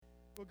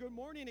Well, good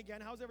morning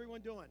again. How's everyone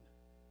doing?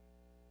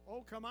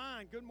 Oh, come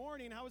on. Good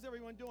morning. How's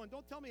everyone doing?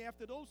 Don't tell me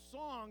after those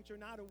songs you're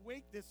not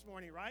awake this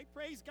morning, right?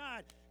 Praise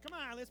God. Come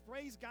on, let's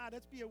praise God.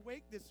 Let's be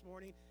awake this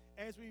morning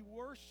as we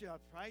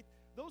worship, right?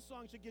 Those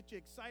songs should get you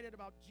excited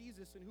about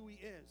Jesus and who he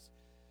is.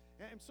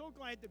 And I'm so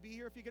glad to be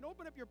here. If you can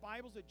open up your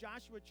Bibles at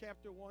Joshua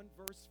chapter 1,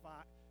 verse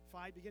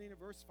 5, beginning of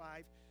verse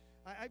 5.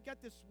 I've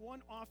got this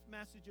one-off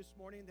message this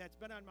morning that's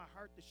been on my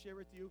heart to share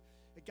with you.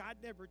 That God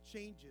never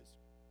changes.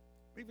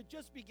 We've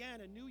just began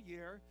a new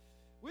year.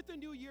 With the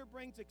new year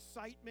brings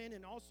excitement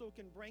and also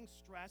can bring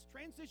stress.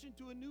 Transition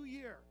to a new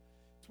year.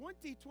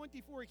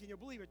 2024, can you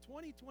believe it?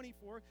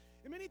 2024.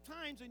 And many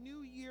times a new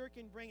year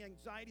can bring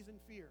anxieties and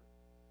fear.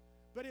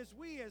 But as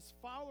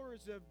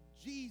followers of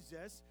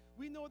Jesus,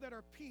 we know that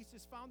our peace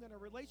is found in a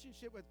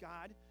relationship with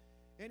God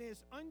and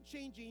his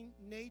unchanging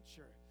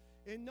nature.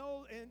 And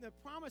the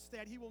promise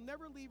that he will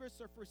never leave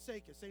us or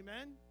forsake us.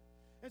 Amen?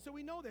 And so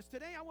we know this.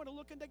 Today I want to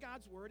look into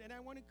God's word and I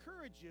want to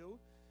encourage you.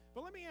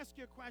 But let me ask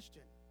you a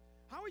question.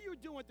 How are you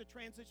doing with the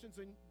transitions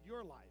in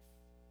your life?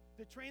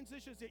 The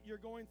transitions that you're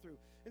going through.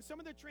 And some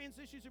of the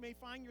transitions you may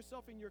find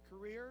yourself in your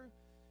career,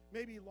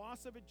 maybe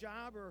loss of a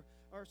job or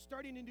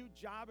starting a new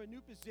job, a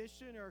new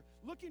position, or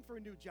looking for a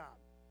new job.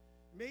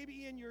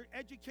 Maybe in your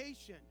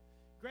education,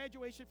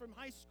 graduation from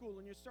high school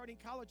and you're starting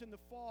college in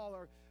the fall,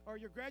 or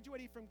you're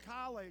graduating from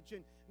college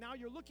and now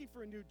you're looking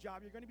for a new job.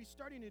 You're going to be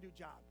starting a new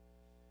job.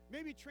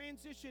 Maybe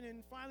transition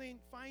and finally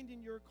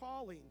finding your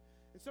calling.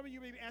 And some of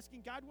you may be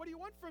asking, God, what do you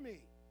want from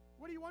me?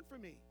 What do you want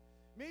from me?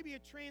 Maybe a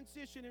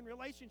transition in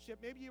relationship.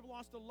 Maybe you've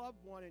lost a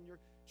loved one and you're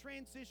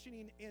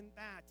transitioning in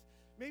that.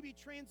 Maybe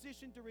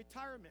transition to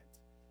retirement.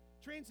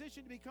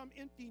 Transition to become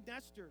empty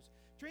nesters.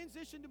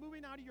 Transition to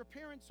moving out of your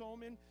parents'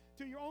 home and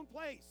to your own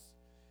place.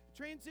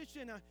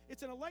 Transition,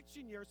 it's an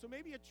election year, so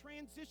maybe a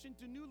transition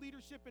to new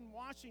leadership in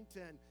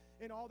Washington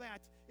and all that.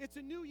 It's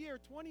a new year,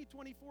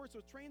 2024, so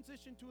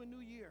transition to a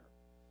new year.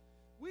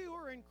 We who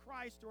are in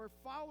Christ or are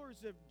followers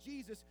of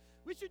Jesus,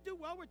 we should do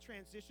well with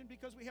transition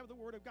because we have the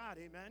Word of God,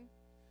 amen?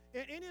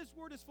 And in his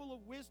Word is full of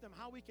wisdom,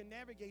 how we can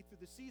navigate through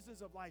the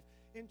seasons of life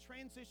in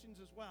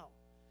transitions as well.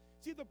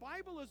 See, the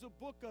Bible is a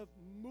book of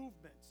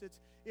movements.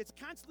 It's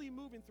constantly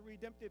moving through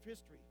redemptive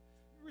history.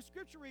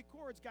 Scripture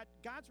records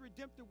God's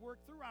redemptive work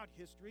throughout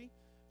history,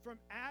 from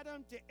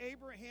Adam to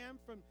Abraham,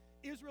 from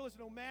Israel as a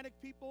nomadic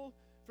people,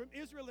 from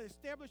Israel as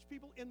established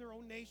people in their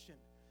own nation,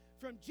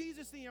 from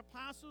Jesus and the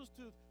apostles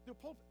to the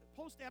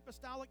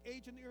post-apostolic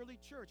age in the early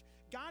church.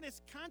 God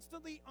is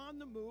constantly on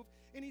the move,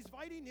 and he's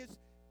inviting his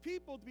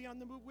people to be on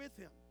the move with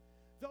him.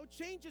 Though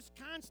change is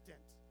constant,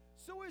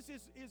 so is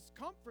his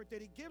comfort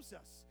that he gives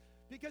us,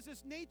 because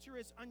his nature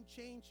is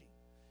unchanging.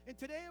 And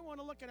today I want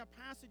to look at a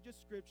passage of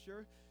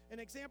Scripture, an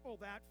example of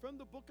that from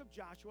the book of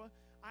Joshua.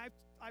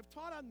 I've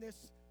taught on this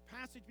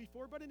passage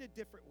before, but in a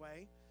different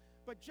way.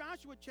 But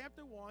Joshua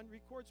chapter 1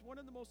 records one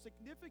of the most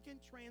significant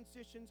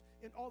transitions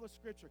in all of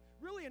Scripture,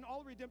 really in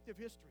all redemptive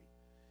history.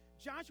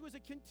 Joshua is a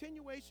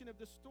continuation of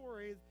the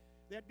story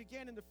that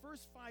began in the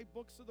first 5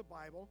 books of the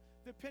Bible,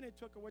 the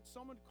Pentateuch, or what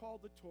someone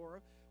called the Torah,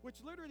 which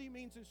literally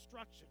means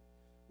instruction,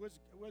 was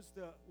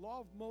the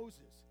law of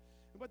Moses.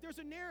 But there's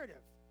a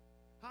narrative,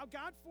 how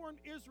God formed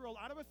Israel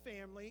out of a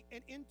family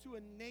and into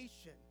a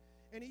nation.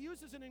 And he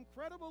uses an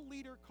incredible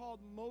leader called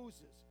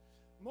Moses.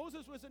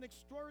 Moses was an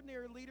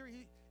extraordinary leader.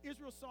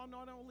 Israel saw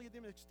not only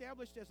them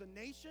established as a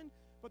nation,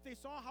 but they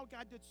saw how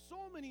God did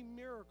so many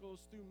miracles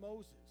through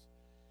Moses.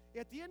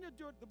 At the end of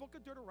the book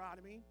of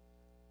Deuteronomy,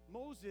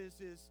 Moses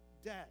is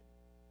dead.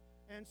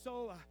 And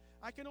so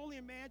I can only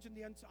imagine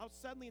how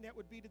unsettling that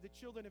would be to the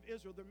children of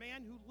Israel, the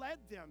man who led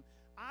them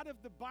out of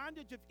the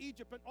bondage of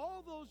Egypt, and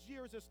all those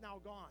years is now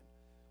gone.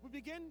 We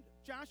begin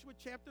Joshua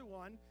chapter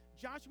 1.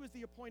 Joshua is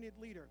the appointed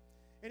leader.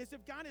 And as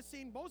if God is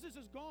saying, Moses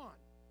is gone,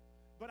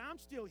 but I'm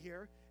still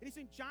here. And he's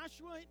saying,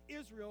 Joshua and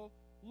Israel,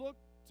 look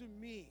to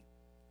me.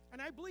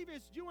 And I believe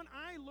as you and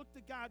I look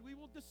to God, we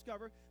will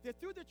discover that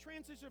through the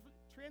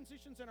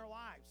transitions in our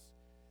lives,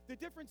 the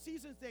different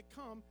seasons that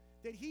come,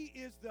 that he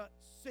is the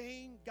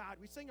same God.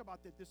 We sang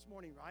about that this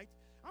morning, right?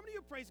 How many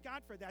of you praise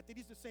God for that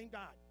he's the same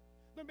God?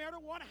 No matter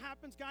what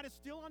happens, God is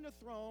still on the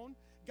throne.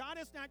 God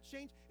has not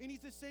changed, and he's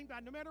the same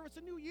God. No matter it's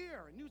a new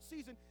year, a new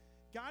season,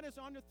 God is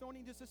on the throne,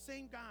 and he's the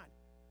same God.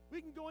 We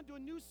can go into a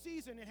new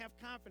season and have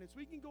confidence.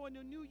 We can go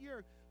into a new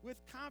year with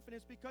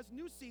confidence, because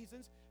new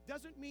seasons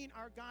doesn't mean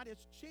our God has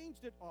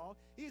changed at all.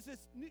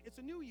 It's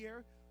a new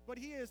year, but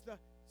he is the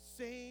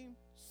same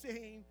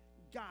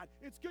God.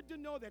 It's good to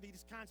know that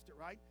he's constant,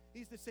 right?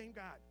 He's the same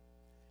God.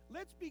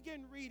 Let's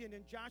begin reading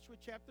in Joshua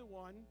chapter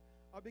 1,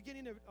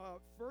 beginning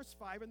of verse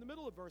 5, in the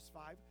middle of verse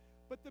 5.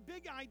 But the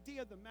big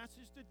idea of the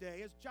message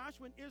today is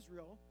Joshua and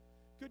Israel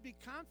could be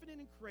confident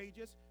and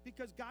courageous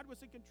because God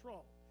was in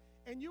control.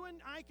 And you and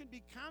I can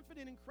be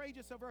confident and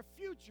courageous of our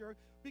future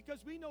because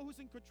we know who's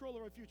in control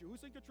of our future.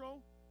 Who's in control?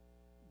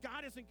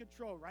 God is in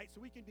control, right?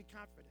 So we can be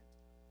confident.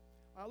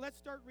 Let's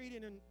start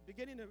reading in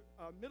beginning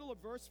of middle of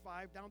verse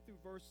 5 down through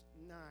verse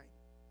 9.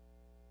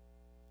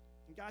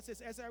 And God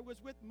says, as I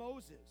was with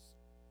Moses,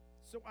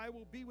 so I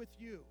will be with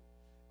you.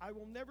 I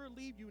will never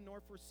leave you nor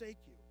forsake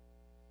you.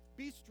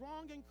 Be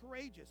strong and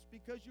courageous,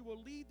 because you will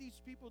lead these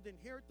people to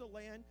inherit the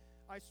land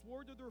I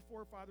swore to their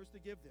forefathers to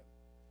give them.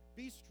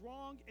 Be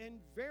strong and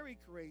very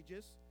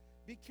courageous.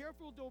 Be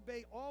careful to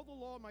obey all the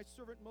law my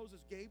servant Moses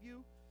gave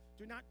you.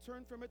 Do not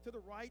turn from it to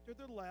the right or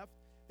the left,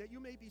 that you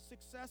may be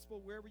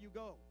successful wherever you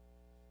go.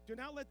 Do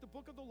not let the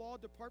book of the law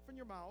depart from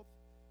your mouth.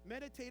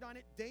 Meditate on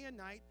it day and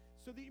night,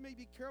 so that you may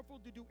be careful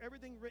to do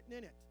everything written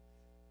in it.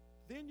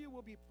 Then you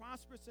will be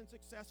prosperous and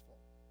successful.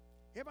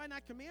 Have I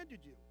not commanded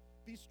you?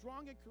 Be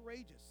strong and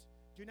courageous.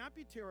 Do not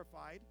be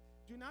terrified.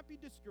 Do not be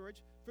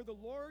discouraged, for the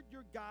Lord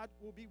your God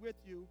will be with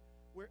you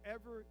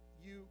wherever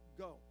you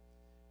go.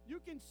 You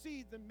can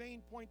see the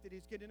main point that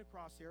he's getting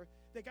across here,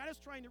 that God is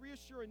trying to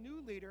reassure a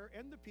new leader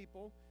and the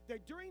people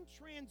that during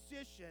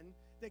transition,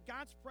 that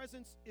God's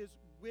presence is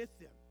with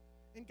them.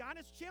 And God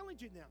is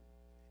challenging them,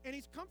 and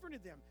he's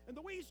comforted them. And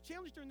the way he's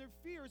challenged them in their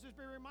fears is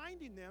by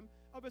reminding them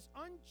of his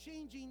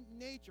unchanging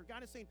nature.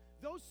 God is saying,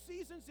 those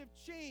seasons have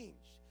changed.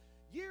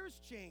 Years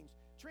change.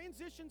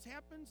 Transitions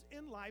happens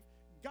in life.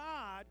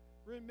 God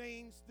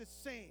remains the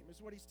same,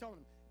 is what he's telling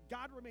them.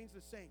 God remains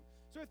the same.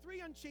 So there are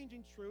three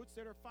unchanging truths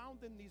that are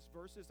found in these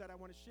verses that I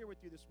want to share with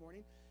you this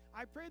morning.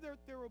 I pray that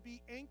there will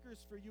be anchors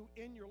for you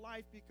in your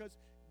life, because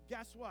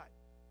guess what?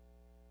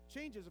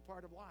 Change is a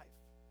part of life.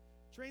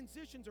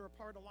 Transitions are a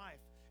part of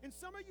life. And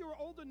some of you are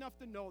old enough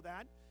to know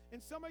that,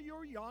 and some of you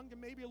are young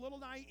and maybe a little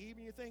naive,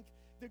 and you think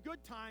the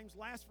good times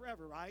last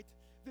forever, right?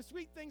 The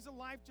sweet things in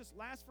life just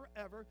last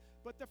forever.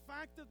 But the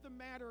fact of the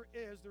matter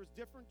is, there's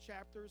different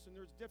chapters and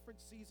there's different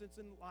seasons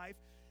in life,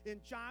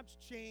 and jobs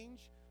change,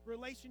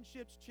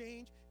 relationships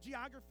change,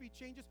 geography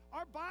changes,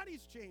 our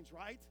bodies change,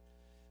 right?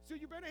 So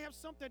you better have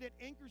something that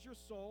anchors your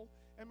soul.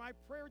 And my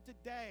prayer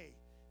today,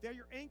 that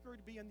you're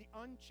anchored be in the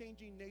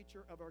unchanging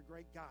nature of our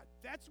great God.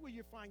 That's where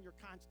you find your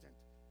constant.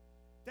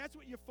 That's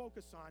what you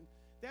focus on.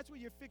 That's what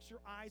you fix your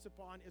eyes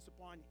upon, is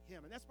upon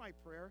him. And that's my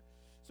prayer.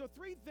 So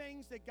three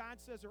things that God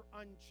says are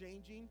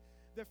unchanging.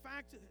 The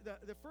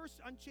first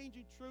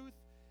unchanging truth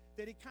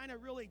that he kind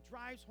of really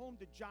drives home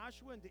to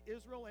Joshua and to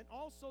Israel and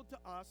also to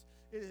us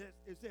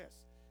is this: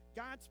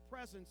 God's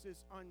presence is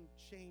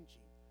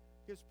unchanging.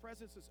 His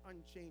presence is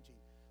unchanging.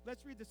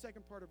 Let's read the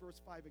second part of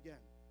verse 5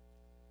 again.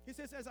 He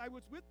says, as I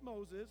was with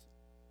Moses,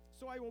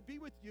 so I will be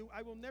with you.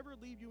 I will never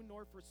leave you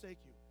nor forsake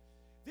you.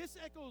 This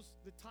echoes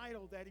the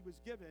title that he was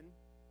given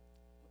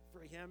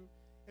for him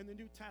in the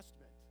New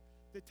Testament,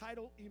 the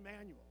title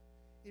Emmanuel.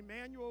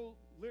 Emmanuel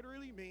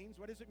literally means,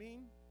 what does it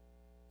mean?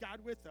 God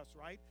with us,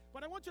 right?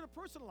 But I want you to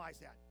personalize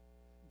that.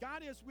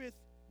 God is with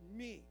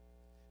me.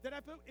 That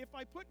if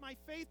I put my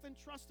faith and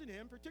trust in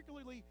him,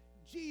 particularly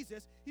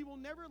Jesus, he will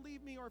never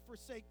leave me or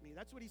forsake me.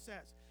 That's what he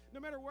says. No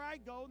matter where I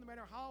go, no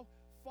matter how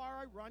far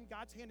I run,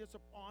 God's hand is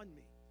upon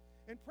me.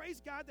 And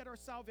praise God that our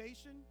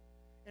salvation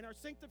and our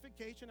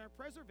sanctification, our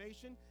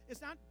preservation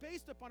is not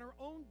based upon our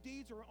own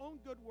deeds or our own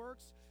good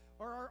works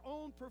or our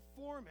own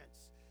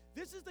performance.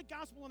 This is the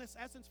gospel in its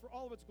essence for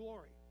all of its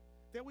glory.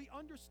 That we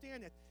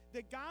understand it.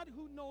 That God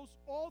who knows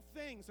all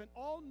things, an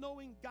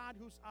all-knowing God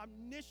who's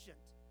omniscient,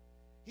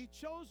 he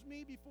chose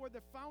me before the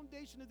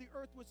foundation of the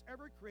earth was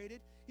ever created.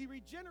 He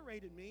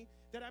regenerated me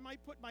that I might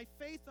put my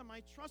faith and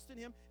my trust in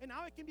him, and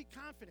now I can be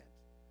confident.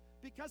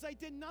 Because I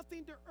did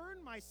nothing to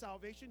earn my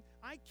salvation,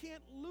 I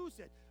can't lose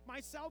it.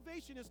 My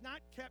salvation is not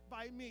kept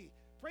by me.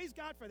 Praise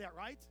God for that,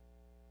 right?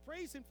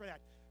 Praise him for that.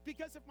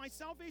 Because if my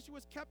salvation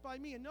was kept by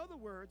me, in other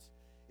words,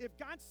 if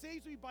God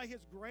saves me by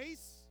his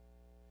grace,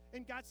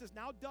 and God says,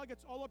 now, Doug,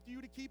 it's all up to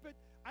you to keep it,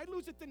 I'd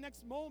lose it the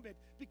next moment,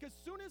 because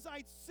soon as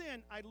I'd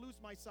sin, I'd lose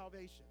my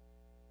salvation.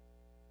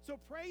 So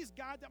praise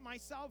God that my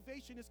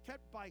salvation is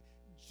kept by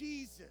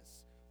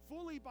Jesus,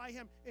 fully by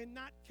him, and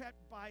not kept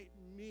by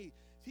me.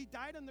 He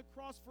died on the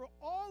cross for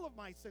all of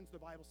my sins, the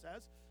Bible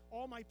says,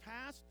 all my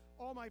past,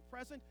 all my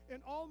present,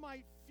 and all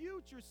my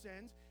future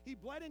sins. He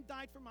bled and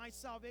died for my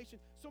salvation.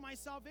 So my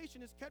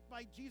salvation is kept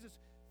by Jesus'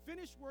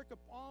 finished work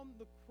upon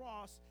the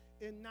cross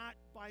and not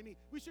by me.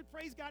 We should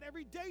praise God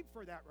every day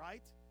for that,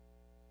 right?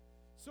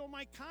 So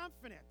my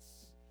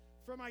confidence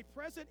for my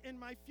present and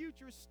my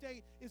future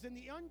state is in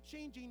the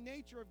unchanging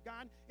nature of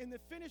God in the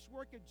finished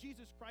work of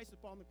Jesus Christ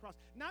upon the cross.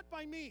 Not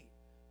by me,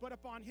 but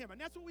upon him. And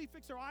that's what we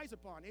fix our eyes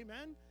upon.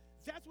 Amen?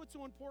 That's what's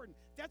so important.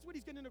 That's what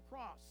he's getting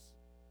across.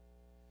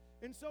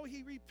 And so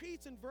he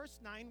repeats in verse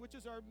 9, which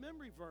is our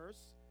memory verse.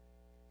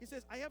 He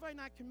says, have I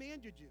not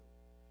commanded you?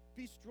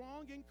 Be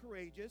strong and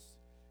courageous.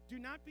 Do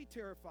not be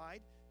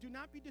terrified. Do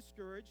not be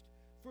discouraged.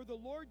 For the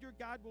Lord your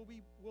God will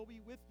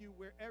be with you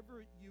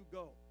wherever you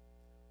go.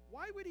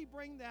 Why would he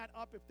bring that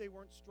up if they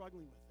weren't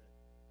struggling with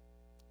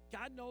it?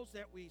 God knows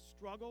that we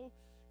struggle.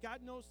 God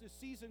knows the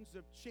seasons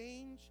of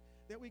change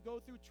that we go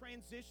through,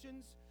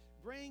 transitions,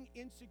 bring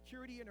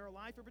insecurity in our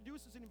life. It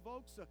produces and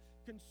invokes a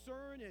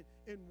concern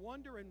and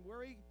wonder and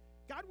worry.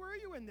 God, where are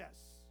you in this?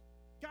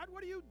 God,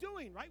 what are you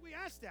doing? Right? We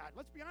ask that.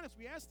 Let's be honest.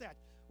 We ask that.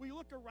 We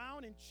look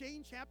around and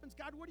change happens.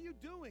 God, what are you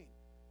doing?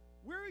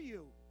 Where are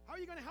you? How are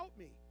you going to help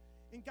me?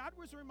 And God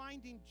was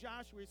reminding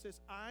Joshua, he says,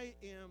 I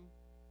am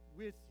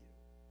with you.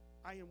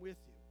 I am with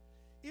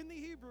you. In the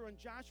Hebrew, in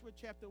Joshua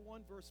chapter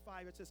 1, verse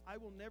 5, it says, I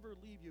will never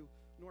leave you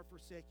nor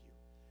forsake you.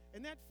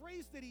 And that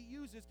phrase that he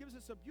uses gives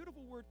us a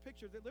beautiful word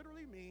picture that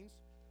literally means,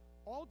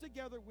 all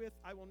together with,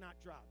 I will not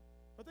drop.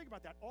 Now think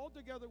about that. All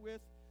together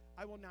with,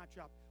 I will not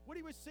drop. What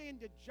he was saying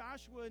to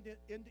Joshua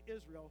and to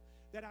Israel,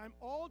 that I'm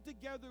all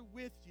together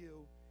with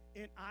you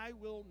and I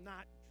will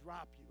not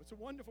drop you. It's a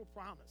wonderful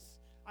promise.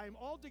 I am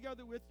all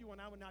together with you and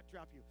I will not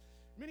drop you.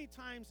 Many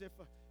times if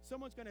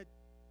someone's going to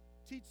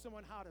teach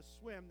someone how to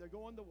swim, they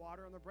go in the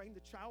water and they bring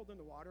the child in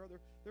the water, or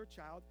their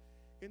child,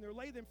 and they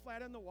lay them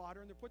flat in the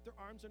water and they put their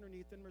arms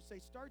underneath them and say,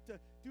 start to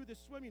do the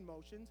swimming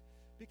motions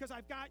because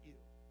I've got you.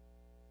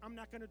 I'm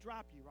not going to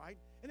drop you, right?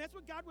 And that's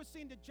what God was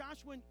saying to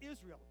Joshua and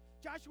Israel.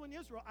 Joshua and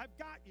Israel, I've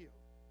got you.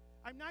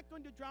 I'm not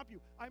going to drop you.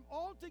 I'm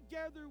all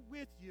together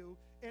with you,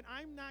 and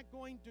I'm not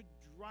going to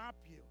drop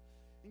you.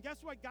 And guess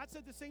what? God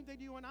said the same thing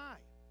to you and I,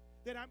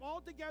 that I'm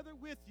all together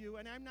with you,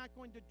 and I'm not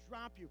going to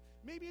drop you.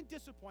 Maybe in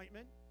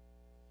disappointment,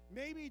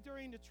 maybe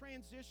during the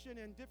transition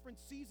and different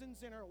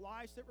seasons in our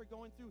lives that we're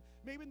going through,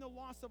 maybe in the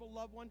loss of a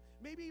loved one,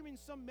 maybe even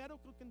some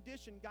medical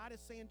condition, God is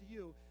saying to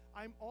you,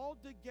 I'm all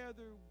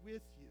together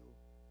with you,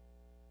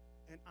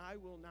 and I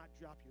will not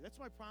drop you. That's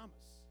my promise.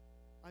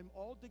 I'm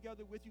all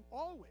together with you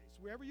always,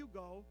 wherever you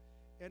go,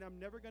 and I'm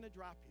never going to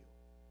drop you.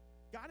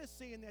 God is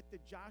saying that to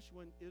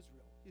Joshua and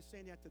Israel. He's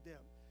saying that to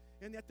them.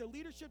 And that the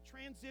leadership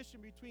transition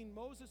between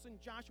Moses and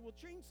Joshua will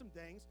change some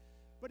things,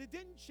 but it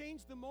didn't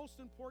change the most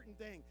important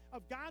thing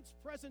of God's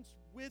presence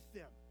with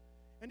them.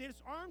 And his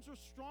arms are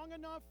strong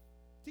enough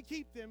to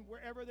keep them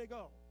wherever they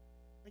go.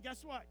 And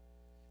guess what?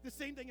 The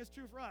same thing is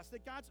true for us,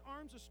 that God's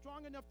arms are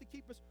strong enough to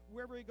keep us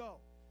wherever we go.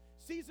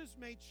 Seasons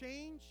may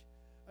change,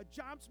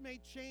 jobs may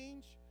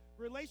change,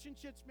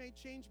 relationships may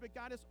change, but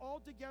God is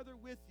all together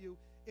with you,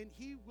 and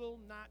he will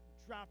not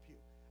drop you.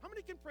 How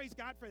many can praise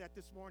God for that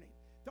this morning?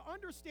 To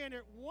understand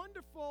that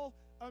wonderful,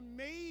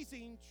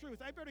 amazing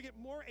truth. I better get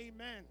more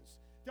amens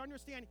to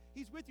understand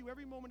he's with you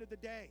every moment of the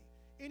day.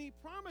 And he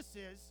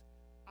promises,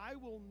 I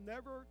will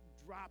never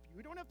drop you.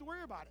 You don't have to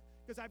worry about it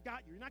because I've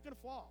got you. You're not going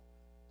to fall.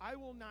 I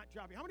will not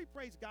drop you. How many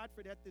praise God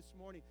for that this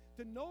morning?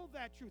 To know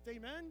that truth.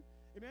 Amen?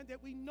 Amen?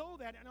 That we know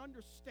that and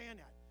understand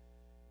that.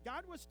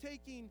 God was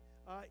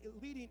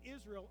leading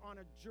Israel on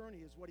a journey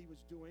is what he was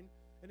doing.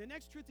 And the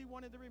next truth he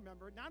wanted to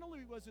remember, not only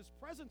was his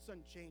presence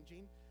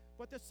unchanging,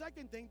 but the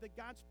second thing, that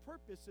God's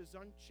purpose is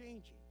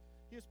unchanging.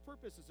 His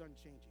purpose is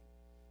unchanging.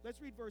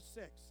 Let's read verse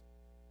 6.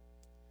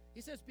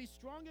 He says, be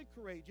strong and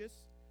courageous,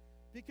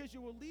 because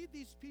you will lead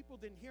these people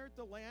to inherit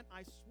the land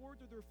I swore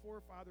to their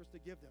forefathers to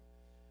give them.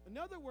 In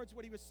other words,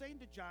 what he was saying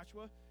to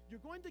Joshua, you're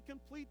going to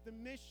complete the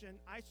mission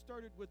I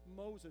started with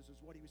Moses, is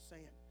what he was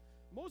saying.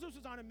 Moses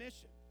was on a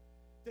mission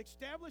to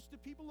establish the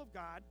people of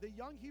God, the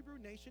young Hebrew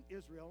nation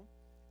Israel,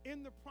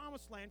 in the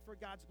promised land for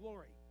God's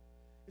glory.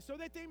 So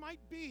that they might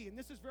be, and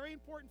this is very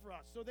important for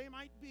us, so they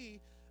might be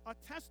a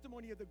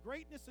testimony of the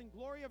greatness and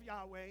glory of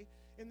Yahweh,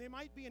 and they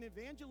might be an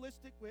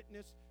evangelistic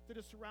witness to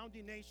the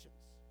surrounding nations.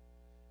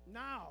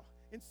 Now,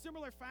 in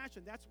similar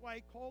fashion, that's why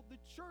he called the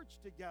church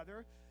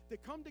together, to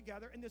come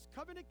together in this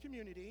covenant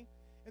community,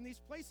 in these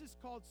places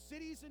called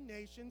cities and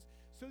nations,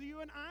 so that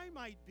you and I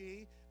might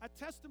be a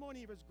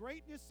testimony of his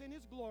greatness and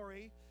his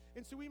glory,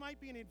 and so we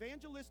might be an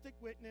evangelistic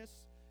witness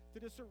to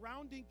the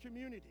surrounding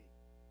community.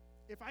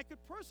 If I could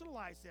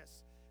personalize this,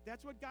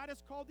 that's what God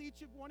has called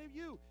each of one of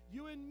you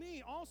and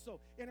me also.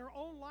 In our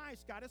own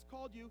lives, God has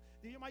called you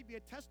that you might be a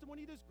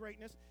testimony to his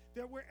greatness,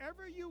 that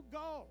wherever you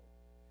go,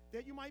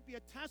 that you might be a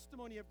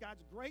testimony of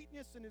God's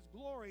greatness and his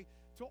glory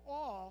to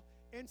all.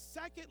 And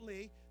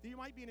secondly, that you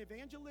might be an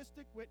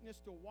evangelistic witness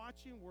to a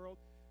watching world,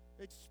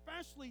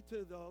 especially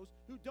to those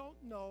who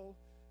don't know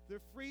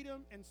the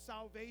freedom and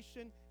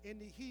salvation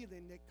and the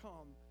healing that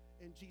come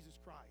in Jesus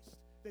Christ,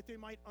 that they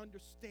might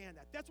understand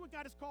that. That's what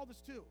God has called us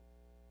to.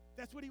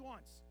 That's what he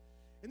wants.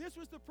 And this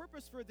was the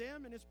purpose for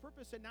them, and his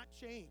purpose had not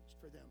changed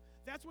for them.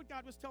 That's what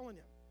God was telling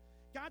them.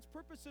 God's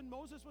purpose in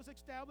Moses was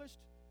established.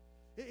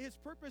 His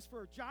purpose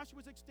for Joshua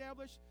was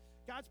established.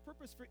 God's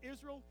purpose for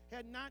Israel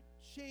had not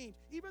changed,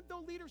 even though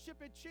leadership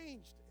had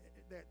changed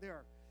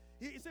there.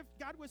 As if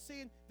God was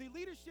saying the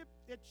leadership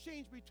that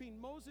changed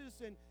between Moses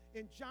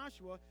and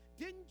Joshua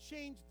didn't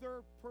change their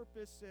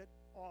purpose at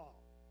all.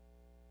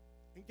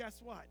 And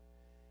guess what?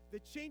 The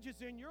changes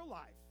in your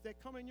life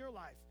that come in your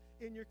life,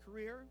 in your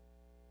career,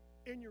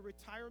 in your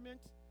retirement,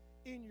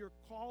 in your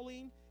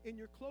calling, in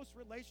your close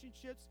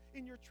relationships,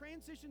 in your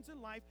transitions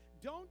in life,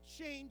 don't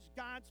change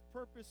God's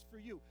purpose for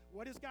you.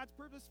 What is God's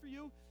purpose for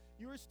you?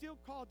 You are still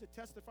called to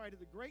testify to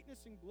the greatness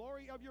and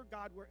glory of your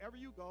God wherever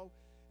you go,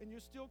 and you're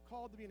still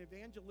called to be an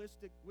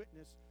evangelistic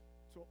witness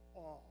to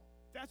all.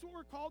 That's what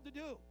we're called to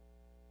do.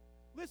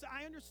 Listen,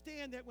 I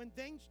understand that when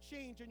things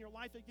change in your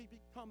life, it can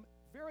become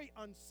very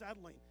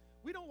unsettling.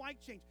 We don't like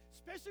change,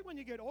 especially when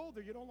you get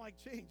older. You don't like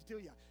change, do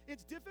you?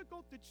 It's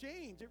difficult to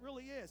change. It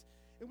really is.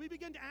 And we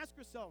begin to ask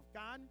ourselves,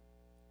 God,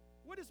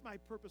 what is my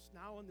purpose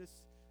now in this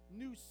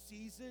new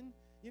season?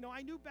 You know,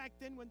 I knew back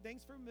then when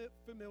things were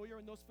familiar,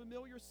 in those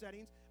familiar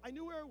settings, I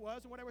knew where I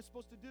was and what I was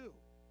supposed to do.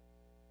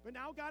 But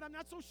now, God, I'm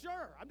not so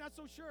sure. I'm not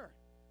so sure.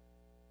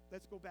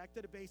 Let's go back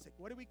to the basic.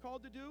 What are we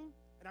called to do?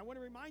 And I want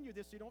to remind you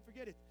this so you don't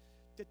forget it.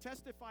 To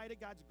testify to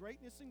God's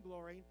greatness and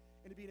glory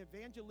and to be an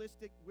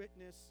evangelistic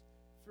witness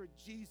for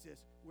Jesus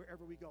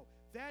wherever we go.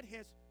 That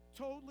has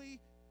totally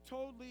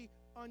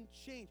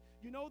unchanged.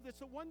 You know, that's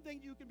the one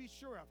thing you can be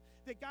sure of,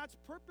 that God's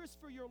purpose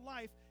for your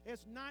life has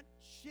not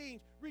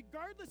changed,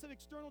 regardless of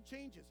external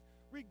changes,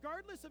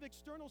 regardless of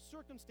external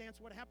circumstance,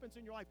 what happens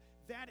in your life,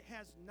 that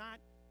has not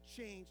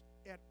changed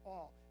at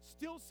all.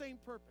 Still same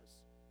purpose.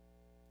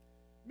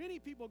 Many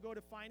people go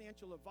to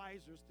financial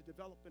advisors to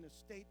develop an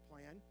estate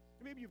plan.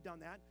 Maybe you've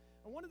done that.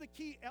 And one of the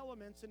key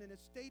elements in an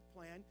estate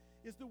plan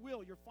is the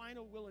will, your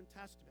final will and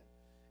testament.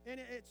 And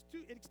it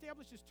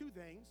establishes two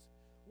things.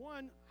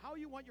 One, how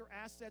you want your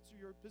assets or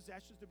your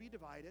possessions to be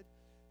divided.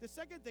 The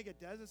second thing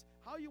it does is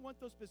how you want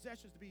those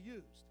possessions to be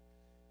used.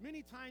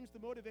 Many times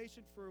the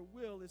motivation for a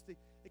will is the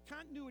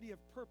continuity of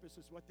purpose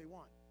is what they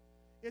want.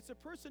 It's a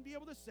person be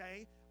able to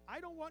say, I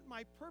don't want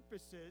my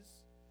purposes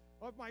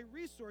of my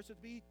resources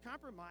to be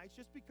compromised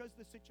just because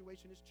the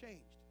situation has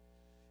changed.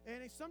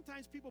 And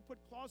sometimes people put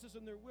clauses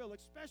in their will,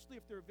 especially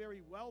if they're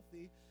very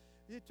wealthy,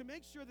 to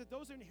make sure that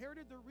those who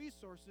inherited their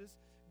resources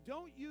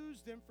don't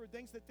use them for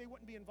things that they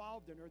wouldn't be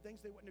involved in or things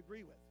they wouldn't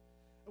agree with.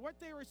 And what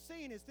they are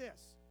saying is this: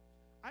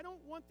 I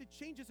don't want the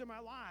changes in my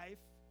life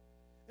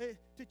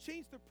to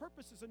change the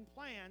purposes and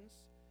plans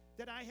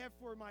that I have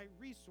for my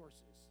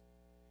resources.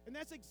 And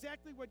that's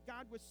exactly what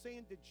God was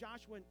saying to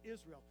Joshua and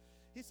Israel.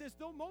 He says,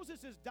 though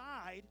Moses has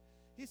died,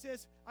 he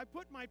says, I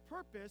put my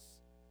purpose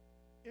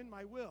in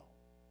my will.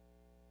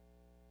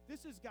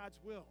 This is God's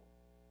will,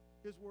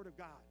 his word of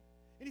God.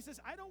 And he says,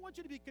 I don't want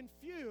you to be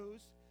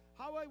confused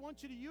how I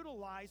want you to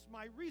utilize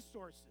my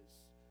resources.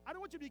 I don't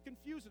want you to be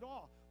confused at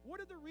all. What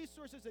are the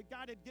resources that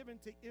God had given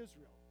to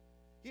Israel?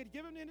 He had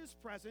given them in his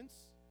presence.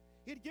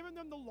 He had given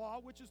them the law,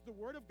 which is the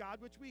word of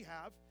God, which we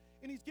have,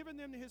 and he's given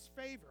them his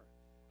favor.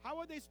 How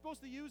are they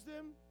supposed to use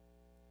them?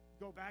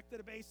 Go back to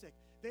the basic.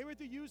 They were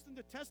to use them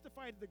to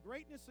testify to the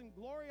greatness and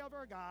glory of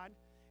our God,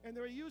 and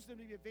they were to use them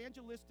to be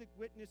evangelistic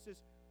witnesses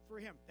for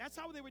him. That's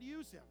how they would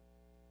use him.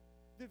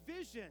 The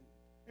vision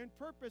and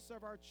purpose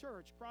of our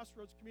church,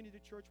 Crossroads Community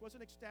Church,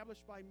 wasn't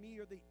established by me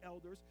or the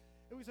elders.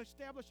 It was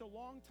established a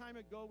long time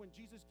ago when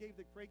Jesus gave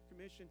the Great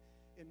Commission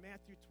in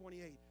Matthew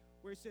 28,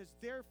 where he says,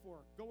 therefore,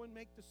 go and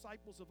make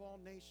disciples of all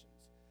nations,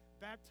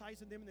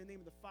 baptizing them in the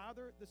name of the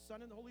Father, the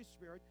Son, and the Holy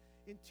Spirit,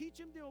 and teach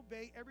them to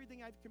obey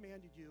everything I've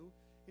commanded you,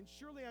 and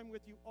surely I'm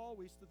with you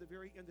always to the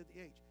very end of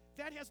the age.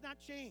 That has not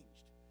changed.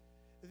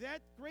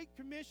 That Great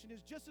Commission is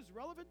just as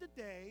relevant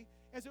today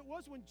as it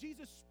was when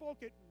Jesus spoke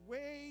it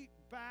way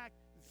back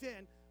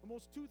then,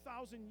 almost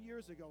 2,000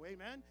 years ago.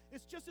 Amen?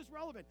 It's just as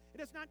relevant. It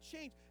has not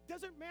changed.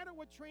 Doesn't matter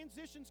what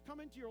transitions come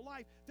into your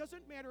life.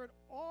 Doesn't matter at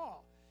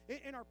all.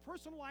 In our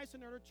personal lives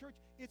and in our church,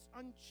 it's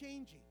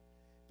unchanging.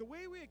 The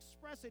way we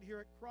express it here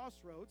at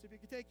Crossroads, if you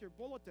could take your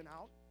bulletin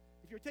out,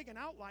 if you're taking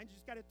outlines, you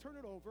just got to turn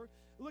it over.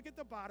 Look at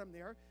the bottom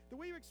there. The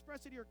way you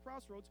express it here at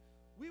Crossroads,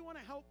 we want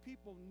to help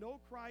people know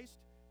Christ,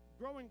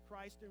 grow in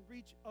Christ, and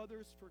reach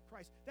others for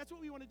Christ. That's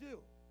what we want to do.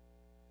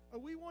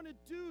 We want to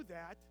do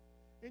that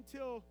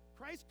until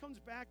Christ comes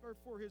back or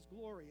for his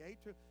glory,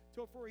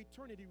 till for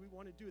eternity we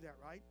want to do that,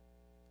 right?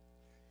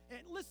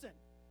 And listen,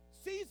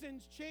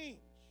 seasons change.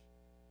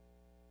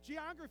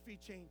 Geography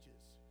changes.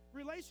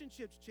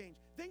 Relationships change.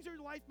 Things in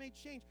your life may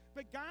change,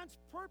 but God's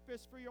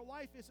purpose for your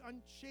life is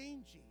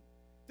unchanging.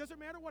 Doesn't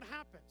matter what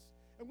happens.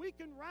 And we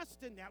can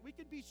rest in that. We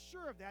can be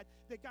sure of that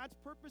God's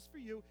purpose for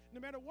you,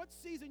 no matter what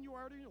season you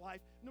are in your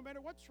life, no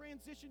matter what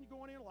transition you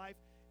go on in your life,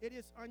 it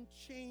is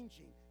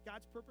unchanging.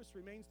 God's purpose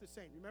remains the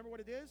same. Remember what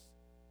it is?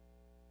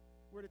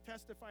 We're to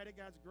testify to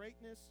God's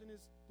greatness and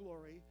his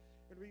glory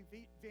and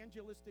be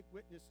evangelistic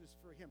witnesses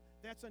for him.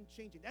 That's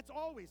unchanging. That's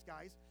always,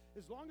 guys.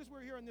 As long as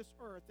we're here on this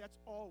earth, that's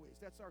always.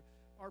 That's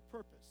our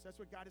purpose. That's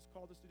what God has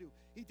called us to do.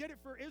 He did it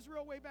for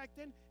Israel way back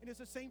then, and it's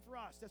the same for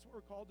us. That's what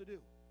we're called to do.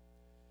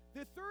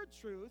 The third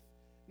truth,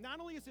 not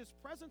only is his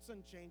presence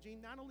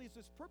unchanging, not only is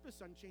his purpose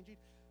unchanging,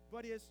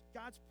 but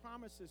God's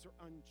promises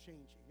are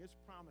unchanging. His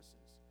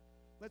promises.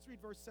 Let's read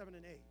verse 7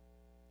 and 8.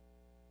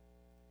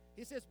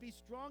 He says, be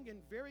strong and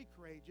very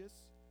courageous.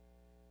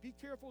 Be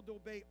careful to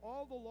obey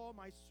all the law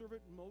my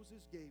servant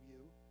Moses gave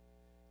you.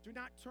 Do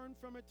not turn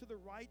from it to the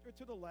right or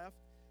to the left,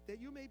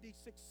 that you may be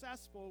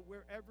successful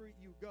wherever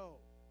you go.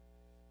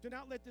 Do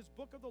not let this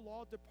book of the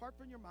law depart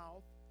from your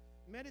mouth.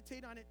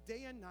 Meditate on it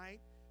day and night,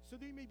 so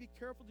that you may be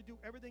careful to do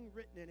everything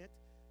written in it.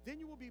 Then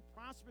you will be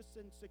prosperous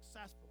and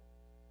successful.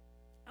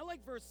 I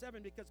like verse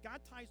 7 because God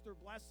ties their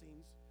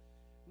blessings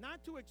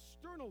not to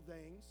external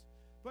things,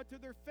 but to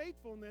their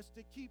faithfulness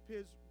to keep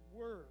his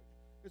word,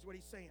 is what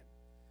he's saying.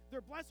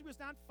 Their blessing was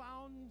not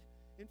found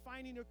in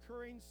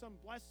occurring some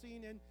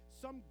blessing in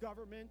some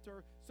government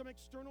or some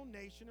external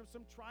nation or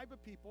some tribe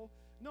of people.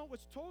 No, it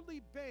was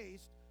totally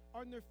based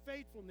on their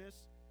faithfulness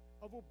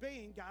of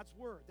obeying God's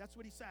word. That's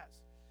what he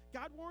says.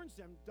 God warns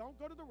them, don't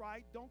go to the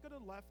right, don't go to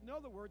the left. In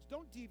other words,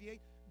 don't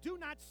deviate. Do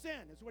not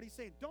sin, is what he's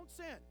saying. Don't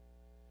sin.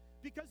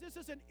 Because this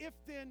is an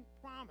if-then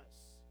promise.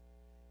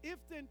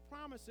 If-then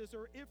promises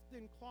or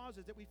if-then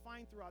clauses that we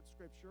find throughout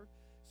Scripture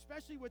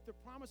especially with the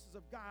promises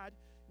of God,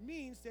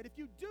 means that if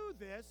you do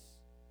this,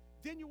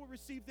 then you will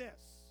receive this.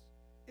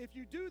 If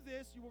you do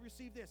this, you will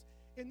receive this.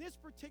 In this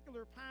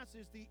particular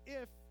passage, the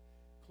if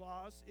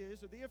clause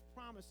is, or the if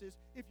promise is,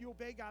 if you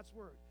obey God's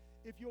word.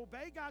 If you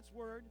obey God's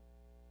word,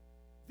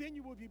 then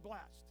you will be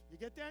blessed. You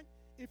get that?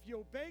 If you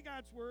obey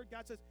God's word,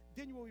 God says,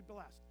 then you will be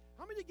blessed.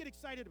 How many get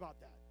excited about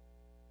that?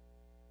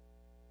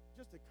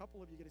 Just a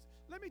couple of you get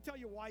excited. Let me tell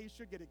you why you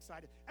should get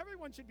excited.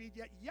 Everyone should be,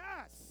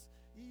 yes,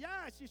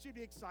 you should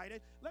be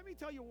excited. Let me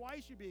tell you why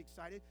you should be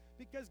excited.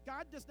 Because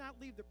God does not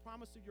leave the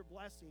promise of your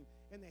blessing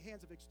in the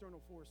hands of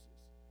external forces.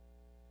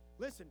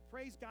 Listen,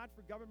 praise God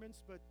for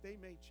governments, but they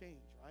may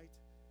change, right?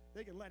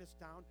 They can let us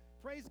down.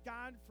 Praise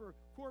God for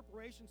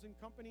corporations and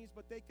companies,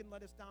 but they can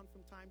let us down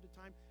from time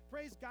to time.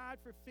 Praise God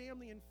for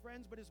family and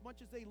friends, but as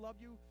much as they love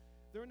you,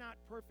 they're not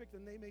perfect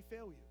and they may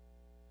fail you.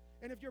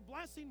 And if your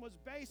blessing was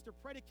based or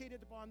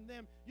predicated upon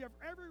them, you have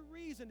every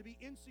reason to be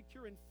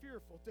insecure and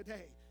fearful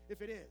today,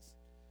 if it is.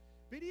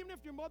 But even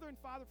if your mother and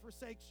father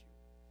forsakes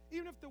you,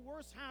 even if the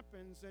worst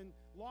happens and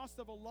loss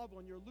of a loved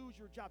one, you lose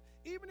your job,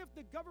 even if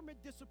the government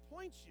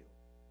disappoints you,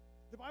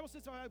 the Bible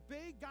says, I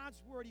obey God's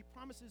word. He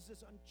promises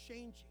this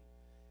unchanging.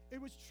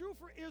 It was true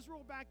for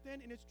Israel back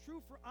then, and it's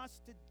true for us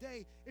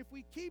today. If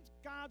we keep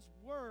God's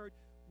word,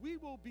 we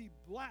will be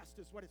blessed,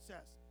 is what it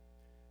says.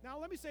 Now,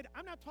 let me say,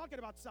 I'm not talking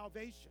about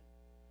salvation.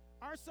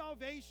 Our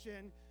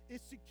salvation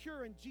is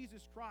secure in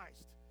Jesus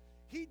Christ.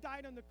 He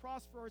died on the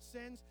cross for our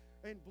sins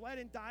and bled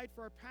and died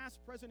for our past,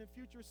 present, and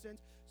future sins.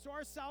 So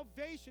our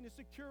salvation is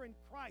secure in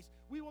Christ.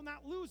 We will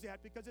not lose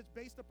that because it's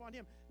based upon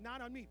him,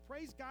 not on me.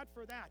 Praise God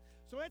for that.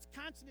 So it's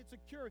constant, it's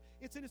secure.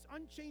 It's in his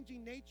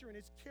unchanging nature and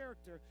his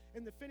character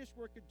in the finished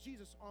work of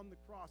Jesus on the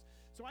cross.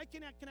 So I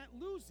cannot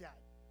lose that.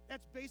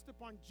 That's based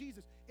upon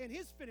Jesus and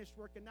his finished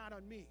work and not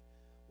on me.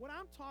 What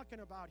I'm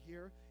talking about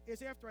here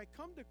is after I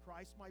come to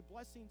Christ, my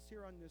blessings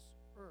here on this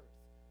earth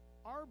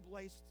are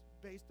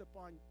based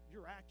upon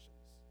your actions.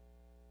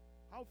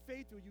 How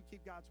faithful you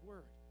keep God's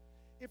word.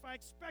 If I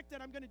expect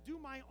that I'm going to do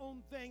my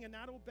own thing and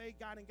not obey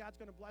God and God's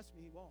going to bless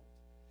me, he won't.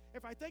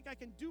 If I think I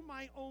can do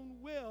my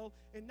own will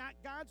and not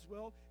God's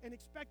will and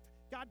expect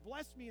God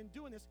bless me in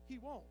doing this, he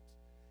won't.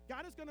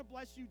 God is going to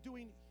bless you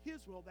doing his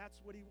will. That's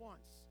what he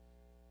wants,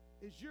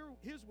 is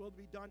his will to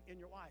be done in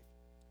your life.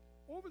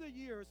 Over the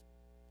years,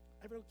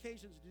 I've had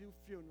occasions to do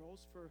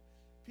funerals for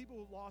people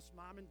who lost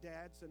mom and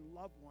dads and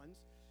loved ones.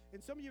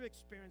 And some of you have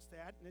experienced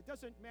that. And it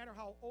doesn't matter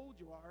how old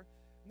you are.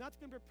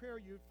 Nothing can prepare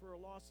you for a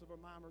loss of a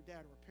mom or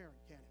dad or a parent,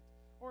 can it?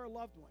 Or a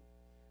loved one.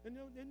 And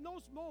in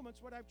those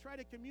moments, what I've tried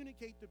to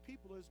communicate to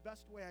people as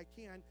best way I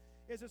can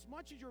is as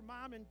much as your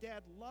mom and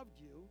dad loved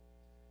you,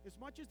 as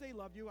much as they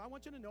loved you, I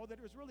want you to know that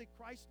it was really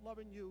Christ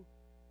loving you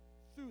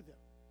through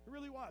them. It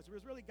really was. It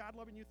was really God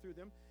loving you through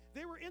them.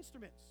 They were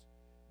instruments,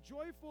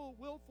 joyful,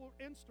 willful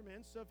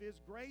instruments of his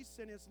grace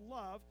and his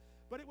love,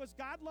 but it was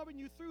God loving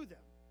you through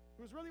them.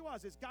 It really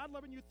was. It's God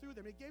loving you through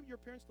them. He gave your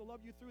parents to love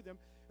you through them.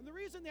 And the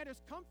reason that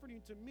is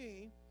comforting to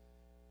me,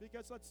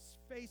 because let's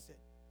face it,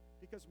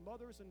 because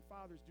mothers and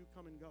fathers do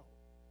come and go.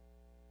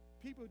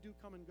 People do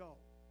come and go.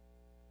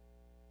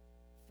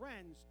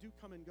 Friends do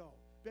come and go.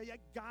 But yet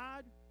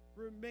God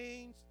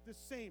remains the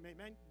same.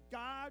 Amen.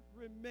 God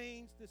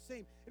remains the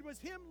same. It was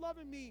him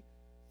loving me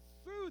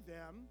through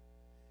them.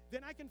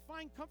 Then I can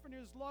find comfort in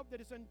his love that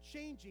is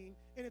unchanging,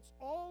 and it's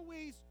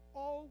always,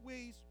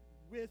 always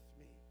with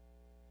me.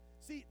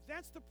 See,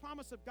 that's the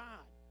promise of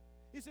God.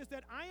 He says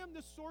that I am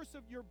the source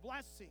of your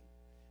blessing,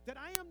 that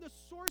I am the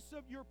source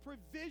of your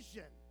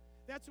provision.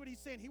 That's what he's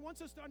saying. He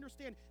wants us to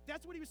understand.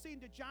 That's what he was saying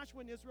to Joshua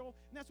and Israel,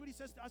 and that's what he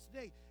says to us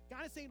today.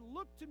 God is saying,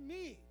 look to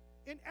me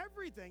in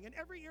everything, in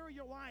every area of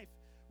your life.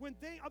 When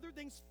other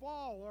things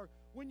fall, or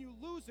when you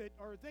lose it,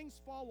 or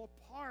things fall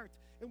apart,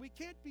 and we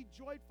can't be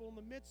joyful in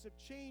the midst of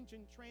change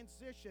and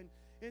transition,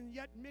 and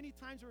yet many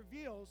times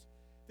reveals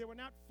that we're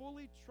not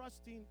fully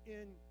trusting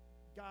in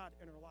God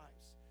in our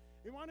lives.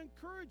 We want to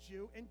encourage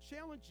you and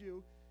challenge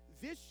you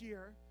this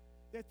year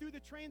that through the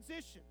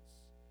transitions,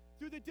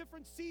 through the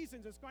different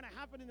seasons that's going to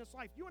happen in this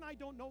life, you and I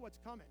don't know what's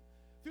coming.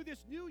 Through this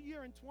new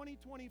year in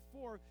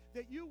 2024,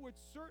 that you would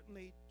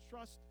certainly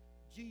trust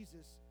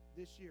Jesus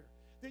this year.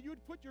 That you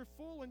would put your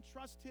full and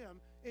trust him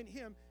in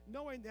him,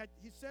 knowing that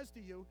he says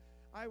to you,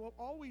 I will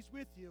always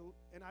with you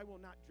and I will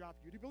not drop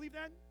you. Do you believe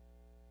that?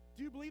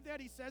 Do you believe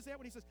that? He says that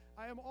when he says,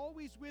 I am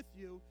always with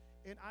you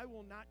and I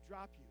will not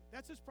drop you.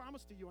 That's his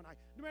promise to you and I.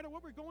 No matter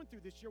what we're going through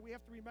this year, we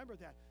have to remember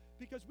that,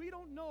 because we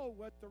don't know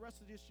what the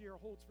rest of this year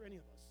holds for any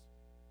of us.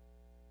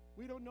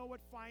 We don't know what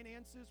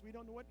finances, we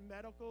don't know what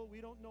medical, we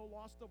don't know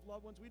loss of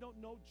loved ones, we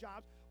don't know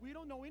jobs, we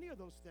don't know any of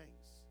those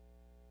things.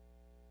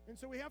 And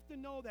so we have to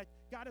know that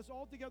God is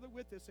altogether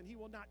with us and he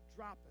will not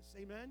drop us.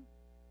 Amen?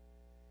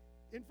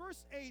 In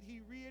verse 8, he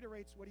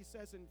reiterates what he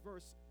says in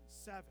verse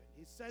 7.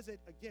 He says it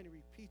again, he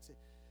repeats it.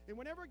 And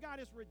whenever God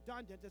is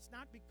redundant, it's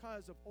not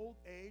because of old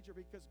age or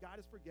because God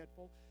is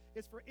forgetful.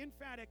 It's for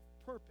emphatic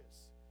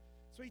purpose.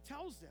 So he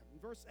tells them in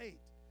verse 8,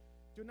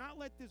 do not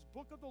let this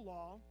book of the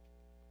law,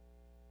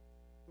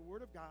 the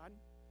word of God,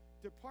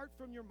 depart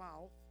from your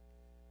mouth.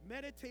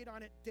 Meditate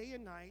on it day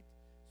and night,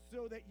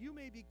 so that you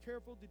may be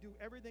careful to do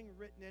everything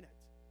written in it.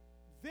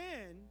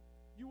 Then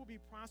you will be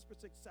prosperous,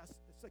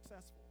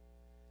 successful.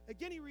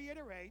 Again, he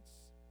reiterates,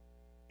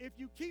 if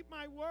you keep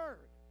my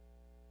word,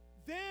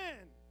 then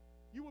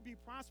you will be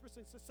prosperous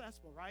and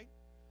successful, right?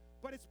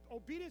 But it's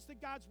obedience to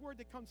God's word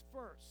that comes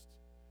first.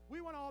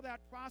 We want all that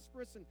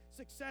prosperous and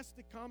success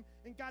to come,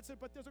 and God said,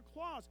 but there's a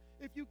clause,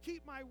 if you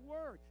keep my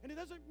word. And it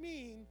doesn't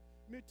mean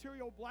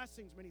material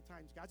blessings many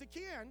times, guys. It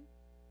can,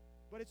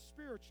 but it's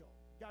spiritual.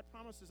 God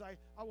promises,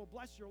 I will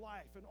bless your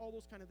life and all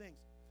those kind of things.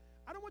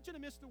 I don't want you to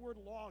miss the word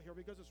law here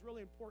because it's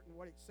really important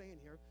what it's saying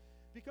here.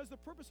 Because the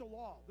purpose of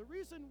law, the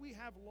reason we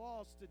have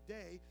laws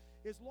today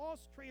is laws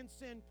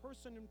transcend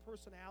person and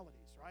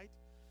personalities, right?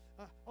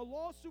 A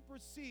law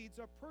supersedes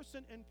a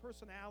person and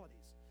personalities.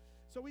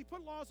 So we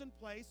put laws in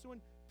place so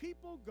when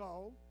people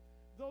go,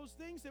 those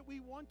things that we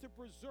want to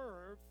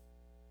preserve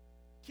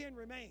can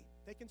remain.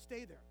 They can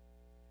stay there.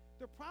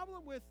 The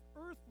problem with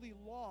earthly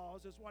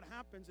laws is what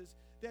happens is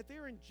that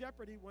they're in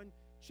jeopardy when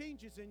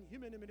changes in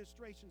human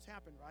administrations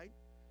happen, right?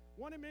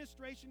 One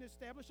administration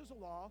establishes a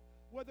law,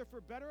 whether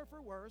for better or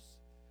for worse,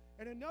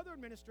 and another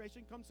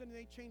administration comes in and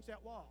they change that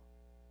law.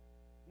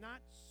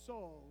 Not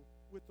so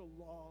with the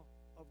law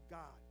of God.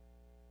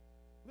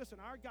 Listen,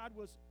 our God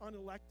was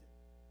unelected,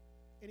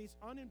 and he's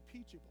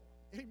unimpeachable.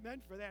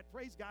 Amen for that.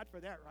 Praise God for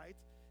that, right?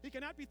 He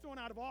cannot be thrown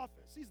out of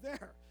office. He's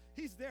there.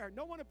 He's there.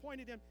 No one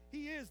appointed him.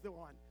 He is the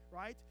one,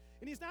 right?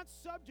 And he's not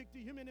subject to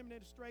human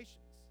administrations.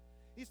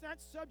 He's not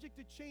subject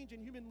to change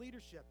in human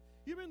leadership.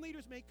 Human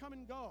leaders may come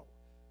and go,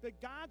 but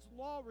God's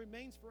law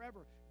remains forever.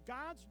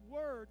 God's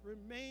word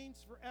remains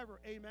forever.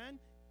 Amen?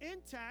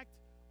 Intact,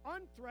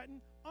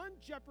 unthreatened,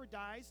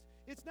 unjeopardized.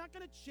 It's not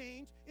going to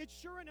change. It's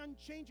sure and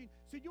unchanging.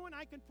 So you and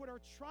I can put our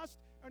trust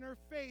and our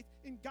faith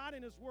in God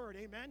and his word.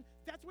 Amen?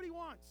 That's what he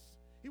wants.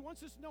 He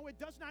wants us to know it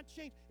does not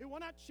change. It will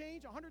not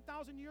change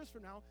 100,000 years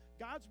from now.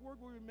 God's word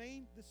will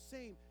remain the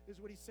same, is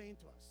what he's saying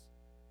to us.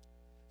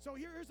 So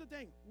here's the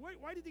thing.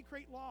 Why did he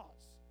create laws?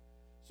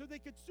 So they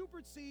could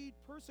supersede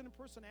person and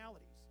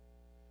personalities.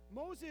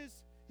 Moses,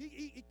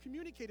 he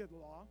communicated the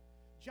law.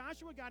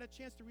 Joshua got a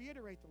chance to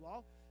reiterate the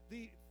law.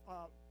 The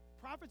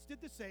prophets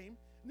did the same.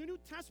 And the New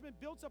Testament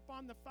builds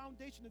upon the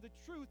foundation of the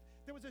truth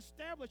that was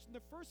established in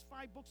the first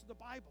 5 books of the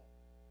Bible.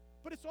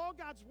 But it's all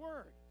God's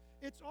word.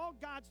 It's all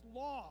God's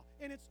law,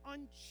 and it's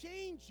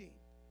unchanging.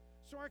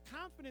 So our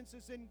confidence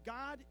is in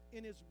God,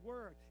 in his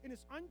word, in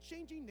his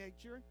unchanging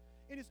nature,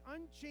 in his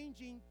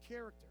unchanging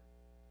character.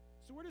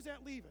 So where does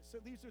that leave us?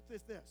 It leaves us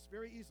with this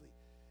very easily.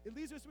 It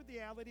leaves us with the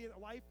reality that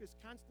life is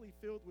constantly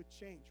filled with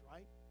change,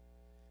 right?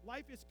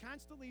 Life is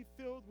constantly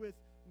filled with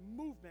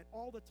movement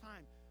all the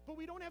time. But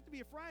we don't have to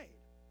be afraid.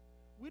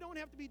 We don't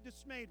have to be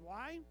dismayed.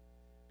 Why?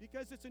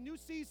 Because it's a new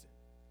season.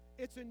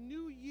 It's a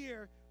new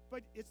year,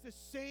 but it's the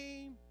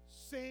same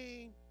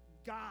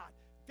God.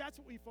 That's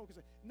what we focus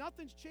on.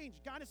 Nothing's changed.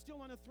 God is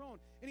still on the throne.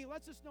 And he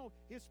lets us know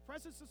his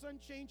presence is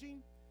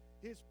unchanging,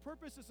 his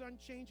purpose is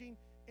unchanging,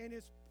 and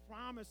his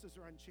promises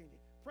are unchanging.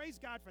 Praise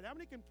God for that. How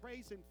many can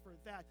praise him for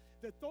that?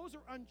 That those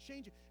are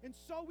unchanging. And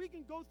so we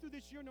can go through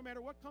this year, no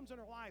matter what comes in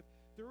our life,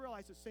 to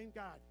realize the same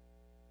God.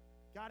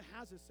 God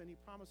has us, and he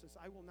promises,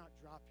 I will not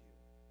drop you.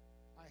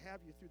 I have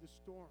you through the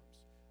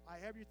storms. I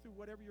have you through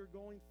whatever you're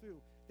going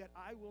through, that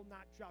I will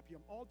not drop you.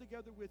 I'm all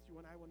together with you,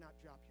 and I will not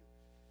drop you.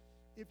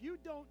 If you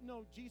don't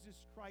know Jesus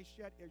Christ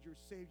yet as your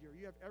Savior,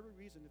 you have every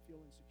reason to feel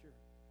insecure.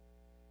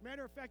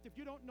 Matter of fact, if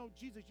you don't know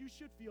Jesus, you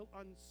should feel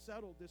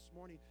unsettled this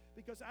morning,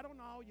 because I don't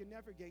know how you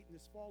navigate in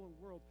this fallen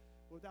world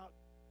without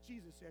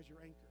Jesus as your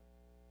anchor.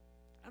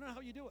 I don't know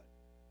how you do it.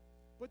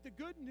 But the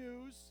good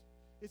news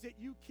is that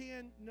you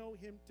can know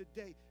him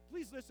today.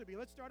 Please listen to me.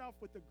 Let's start off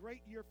with a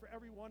great year for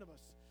every one of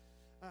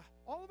us.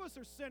 All of us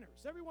are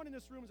sinners. Everyone in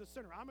this room is a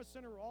sinner. I'm a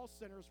sinner. We're all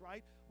sinners,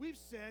 right? We've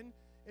sinned,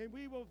 and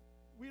we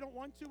don't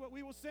want to, but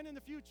we will sin in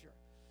the future.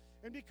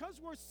 And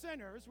because we're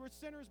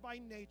sinners by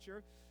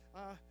nature,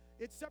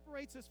 it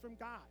separates us from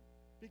God,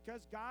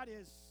 because God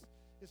is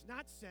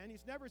not sin.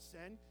 He's never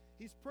sinned.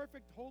 He's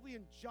perfect, holy,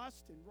 and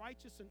just, and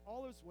righteous in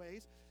all his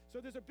ways. So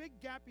there's a big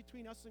gap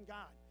between us and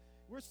God.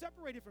 We're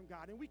separated from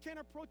God, and we can't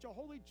approach a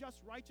holy, just,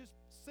 righteous,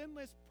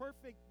 sinless,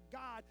 perfect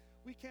God.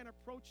 We can't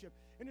approach him.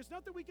 And there's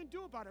nothing we can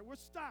do about it. We're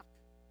stuck.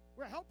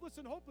 We're helpless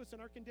and hopeless in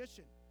our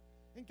condition.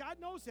 And God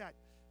knows that.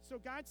 So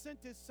God sent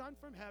his son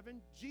from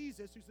heaven,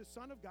 Jesus, who's the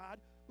Son of God,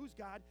 who's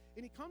God,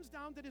 and he comes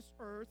down to this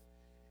earth,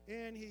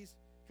 and he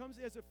comes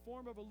as a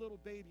form of a little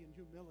baby in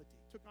humility,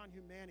 took on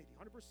humanity,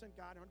 100%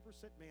 God,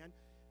 100% man.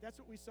 That's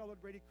what we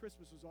celebrated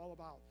Christmas was all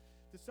about,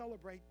 to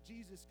celebrate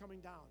Jesus coming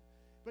down.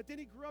 But then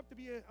he grew up to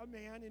be a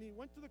man, and he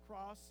went to the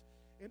cross,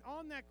 and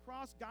on that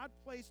cross, God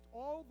placed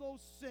all those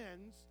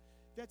sins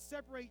that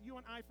separate you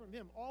and I from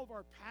him, all of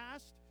our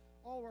past,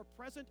 all of our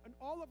present, and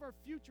all of our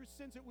future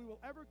sins that we will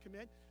ever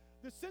commit.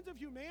 The sins of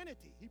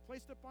humanity he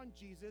placed upon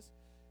Jesus,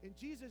 and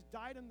Jesus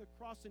died on the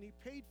cross, and he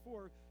paid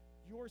for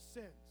your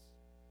sins.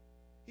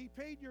 He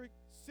paid your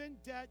sin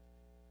debt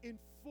in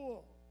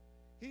full.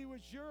 He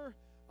was your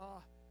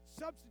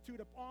substitute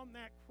upon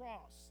that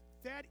cross.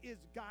 That is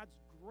God's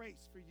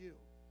grace for you.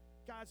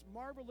 God's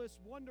marvelous,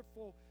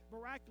 wonderful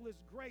miraculous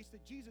grace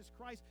that Jesus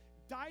Christ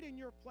died in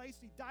your place.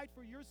 He died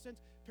for your sins,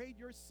 paid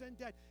your sin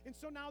debt. And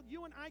so now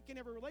you and I can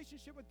have a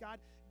relationship with God.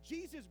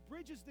 Jesus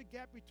bridges the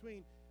gap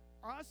between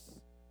us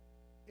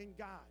and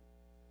God.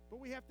 But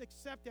we have to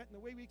accept that, and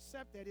the way we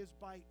accept that is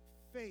by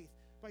faith,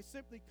 by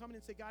simply coming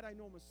and say, God, I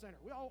know I'm a sinner.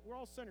 We're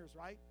all sinners,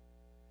 right?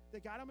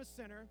 That God, I'm a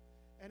sinner,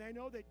 and I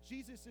know that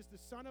Jesus is the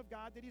Son of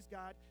God, that he's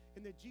God,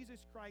 and that Jesus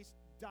Christ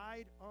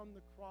died on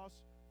the cross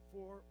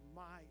for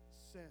my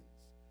sins.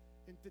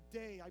 And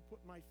today I put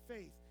my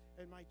faith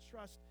and my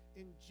trust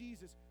in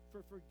Jesus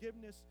for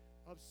forgiveness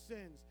of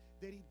sins,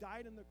 that he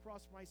died on the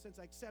cross for my sins.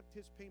 I accept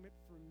his payment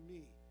for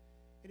me.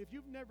 And if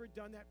you've never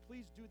done that,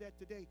 please do that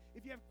today.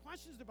 If you have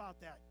questions about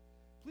that,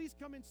 please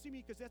come and see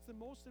me, because that's the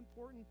most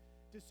important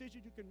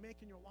decision you can make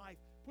in your life.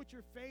 Put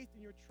your faith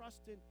and your trust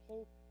and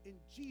hope in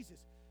Jesus,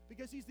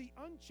 because he's the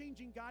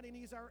unchanging God, and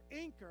he's our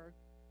anchor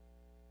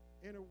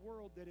in a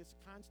world that is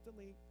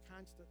constantly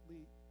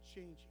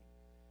changing.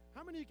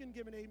 How many of you can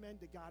give an amen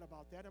to God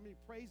about that? How many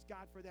praise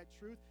God for that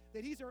truth,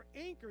 that he's our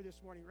anchor this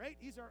morning, right?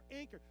 He's our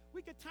anchor.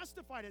 We could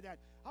testify to that,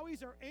 how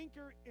he's our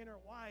anchor in our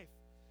life,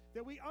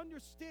 that we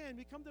understand,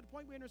 we come to the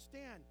point we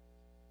understand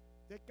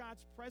that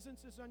God's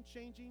presence is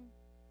unchanging,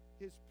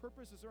 his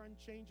purposes are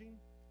unchanging,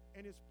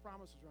 and his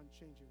promises are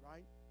unchanging,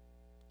 right?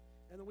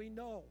 And then we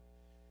know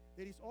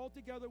that he's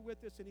altogether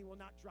with us, and he will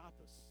not drop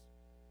us.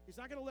 He's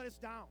not going to let us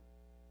down.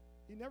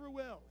 He never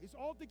will. He's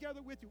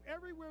altogether with you.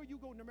 Everywhere you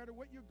go, no matter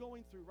what you're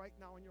going through right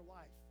now in your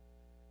life,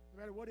 no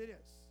matter what it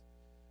is.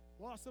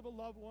 Loss of a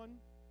loved one,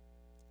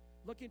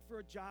 looking for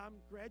a job,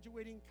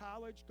 graduating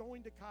college,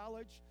 going to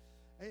college,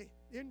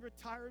 in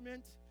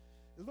retirement,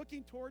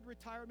 looking toward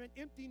retirement,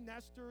 empty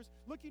nesters,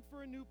 looking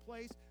for a new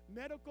place,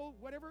 medical,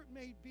 whatever it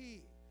may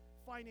be,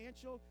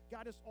 financial,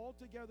 God is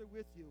altogether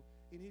with you,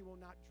 and he will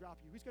not drop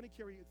you. He's going to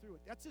carry you through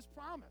it. That's his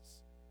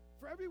promise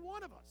for every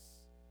one of us.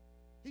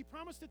 He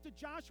promised it to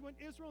Joshua and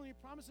Israel, and he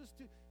promises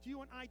to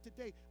you and I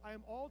today. I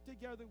am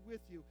altogether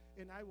with you,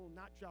 and I will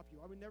not drop you.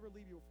 I will never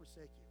leave you or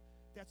forsake you.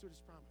 That's what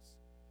his promise.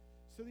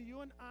 So that you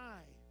and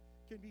I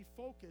can be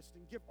focused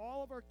and give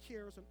all of our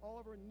cares and all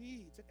of our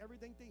needs and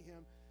everything to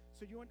him,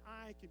 so you and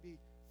I can be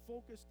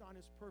focused on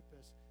his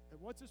purpose.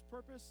 And what's his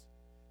purpose?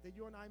 That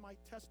you and I might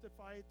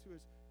testify to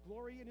his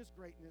glory and his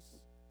greatness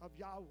of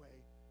Yahweh,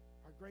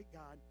 our great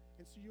God,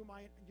 and so you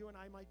and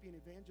I might be an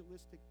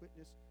evangelistic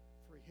witness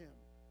for him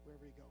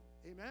wherever we go.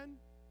 Amen?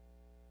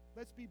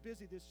 Let's be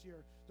busy this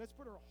year. Let's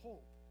put our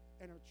hope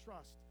and our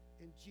trust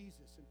in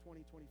Jesus in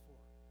 2024.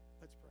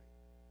 Let's pray.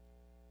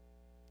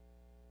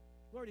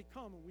 Lord,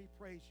 come and we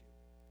praise you.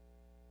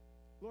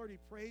 Lord, we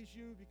praise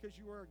you because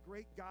you are a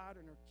great God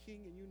and our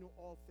King, and you know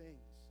all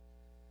things.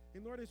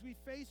 And Lord, as we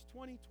face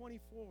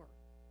 2024,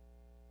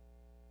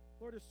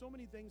 Lord, there's so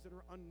many things that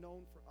are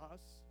unknown for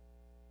us.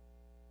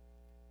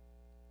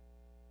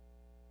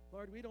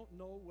 Lord, we don't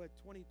know what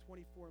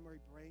 2024 may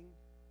bring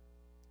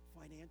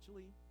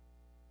financially,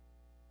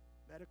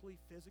 medically,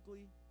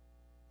 physically,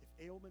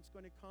 if ailment's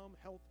going to come,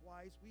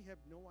 health-wise. We have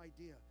no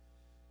idea.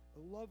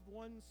 Loved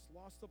ones,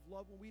 loss of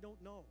loved one, we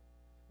don't know.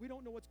 We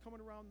don't know what's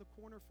coming around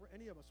the corner for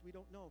any of us. We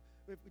don't know.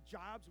 If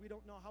jobs, we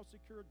don't know how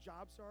secure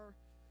jobs are.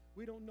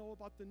 We don't know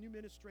about the new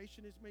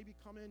administration is maybe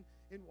coming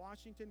in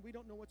Washington. We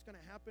don't know what's going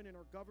to happen in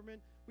our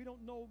government. We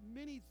don't know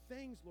many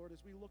things, Lord,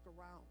 as we look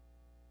around.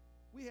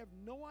 We have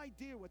no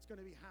idea what's going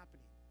to be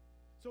happening.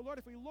 So, Lord,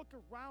 if we look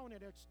around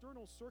at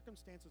external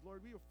circumstances,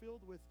 Lord, we are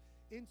filled with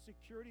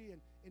insecurity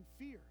and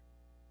fear.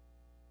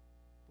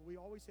 But we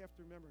always have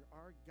to remember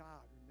our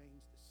God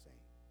remains the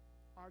same.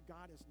 Our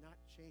God has not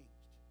changed.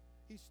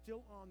 He's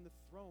still on the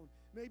throne.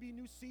 Maybe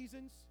new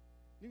seasons,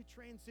 new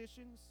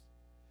transitions.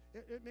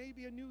 It may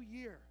be a new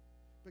year,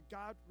 but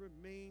God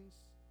remains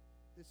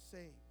the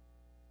same.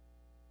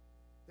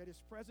 That his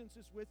presence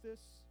is with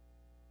us,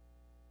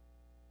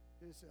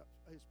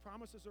 his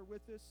promises are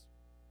with us,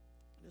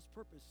 and his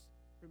purpose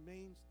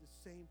remains the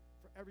same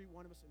for every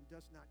one of us and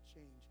does not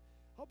change.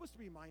 Help us to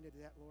be reminded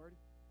of that, Lord,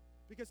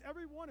 because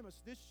every one of us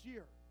this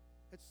year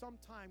at some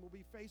time will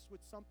be faced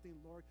with something,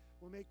 Lord,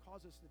 that may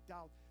cause us to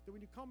doubt. That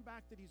when you come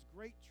back to these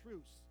great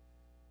truths,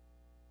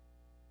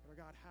 that our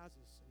God has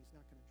us and he's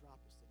not going to drop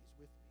us, that he's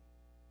with me.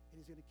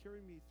 And he's going to carry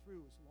me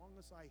through as long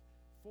as I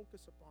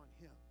focus upon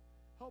him.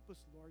 Help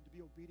us, Lord, to be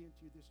obedient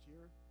to you this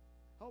year.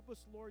 Help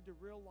us, Lord, to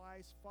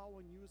realize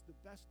following you is the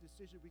best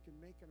decision we can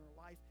make in our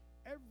life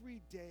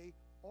every day,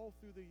 all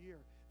through the year.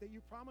 That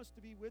you promise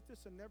to be with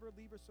us and never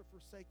leave us or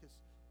forsake us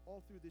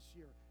all through this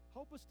year.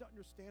 Help us to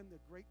understand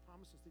the great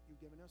promises that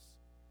you've given us.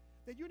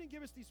 That you didn't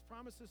give us these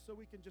promises so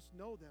we can just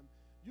know them.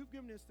 You've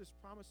given us this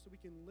promise so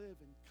we can live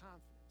in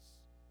confidence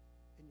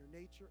in your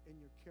nature and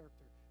your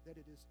character, that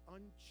it is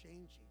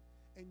unchanging.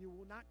 And you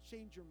will not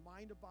change your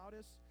mind about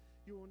us.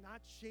 You will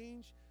not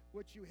change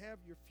what you have,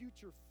 your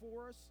future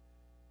for us,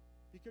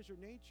 because your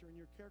nature and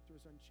your character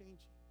is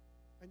unchanging.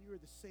 And you are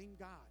the same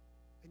God,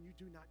 and you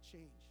do not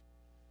change.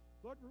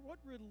 Lord, what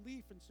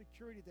relief and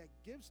security that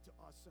gives to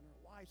us in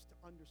our lives to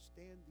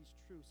understand these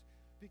truths,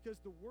 because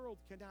the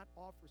world cannot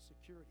offer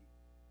security.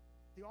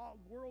 The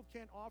world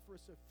can't offer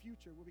us a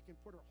future where we can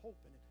put our hope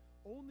in it.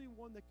 only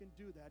one that can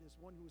do that is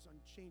one who is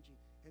unchanging,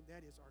 and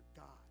that is our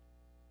God,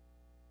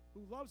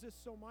 who loves us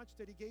so much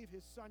that he gave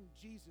his son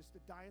Jesus to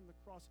die on the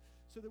cross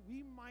so that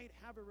we might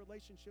have a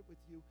relationship with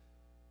you.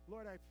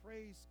 Lord, I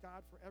praise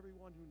God for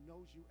everyone who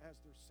knows you as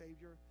their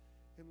Savior.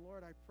 And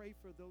Lord, I pray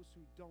for those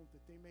who don't,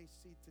 that they may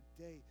see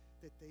today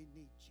that they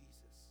need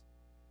Jesus.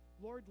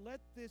 Lord, let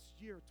this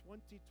year,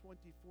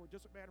 2024,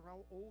 doesn't matter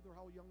how old or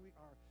how young we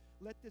are,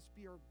 let this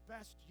be our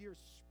best year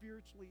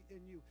spiritually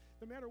in you.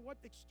 No matter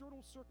what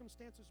external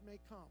circumstances may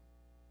come,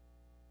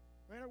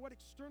 no matter what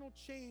external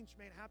change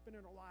may happen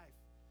in our life,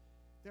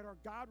 that our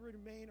God would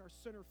remain our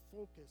center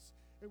focus.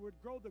 It would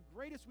grow the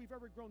greatest we've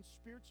ever grown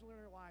spiritually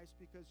in our lives,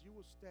 because you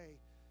will stay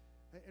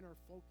in our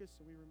focus,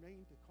 and we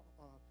remain to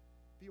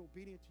be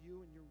obedient to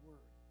you and your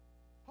word.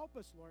 Help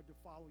us, Lord, to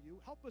follow you.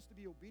 Help us to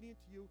be obedient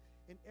to you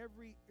in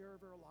every area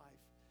of our life.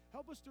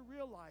 Help us to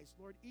realize,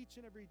 Lord, each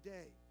and every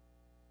day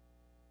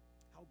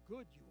how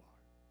good you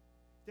are,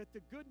 that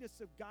the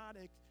goodness of God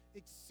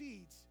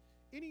exceeds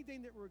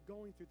anything that we're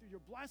going through.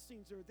 Your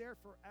blessings are there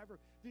forever.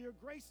 That your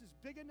grace is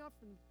big enough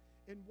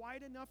and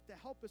wide enough to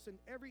help us in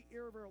every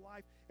area of our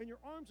life, and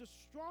your arms are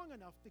strong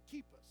enough to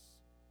keep us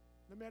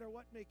no matter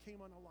what may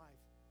come on our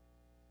life.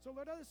 So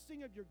let us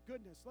sing of your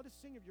goodness. Let us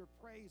sing of your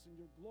praise and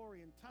your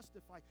glory and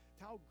testify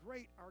to how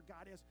great our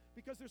God is,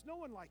 because there's no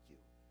one like you.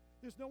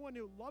 There's no one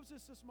who loves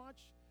us as much.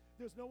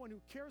 There's no one who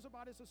cares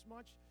about us as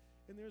much.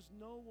 And there's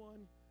no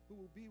one who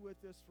will be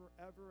with us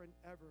forever and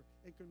ever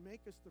and can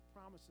make us the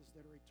promises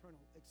that are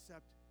eternal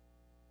except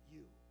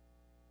you.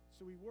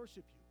 So we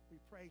worship you. We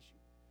praise you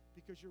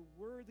because you're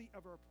worthy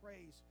of our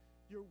praise.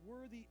 You're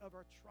worthy of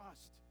our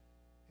trust,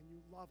 and you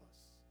love us.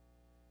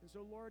 And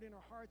so, Lord, in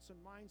our hearts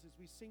and minds as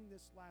we sing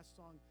this last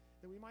song,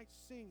 that we might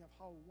sing of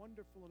how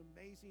wonderful and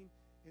amazing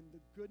in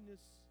the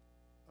goodness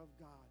of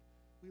God.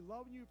 We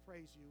love you,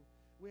 praise you.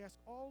 We ask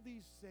all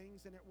these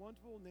things in that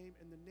wonderful name,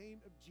 in the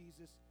name of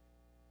Jesus.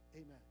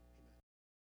 Amen.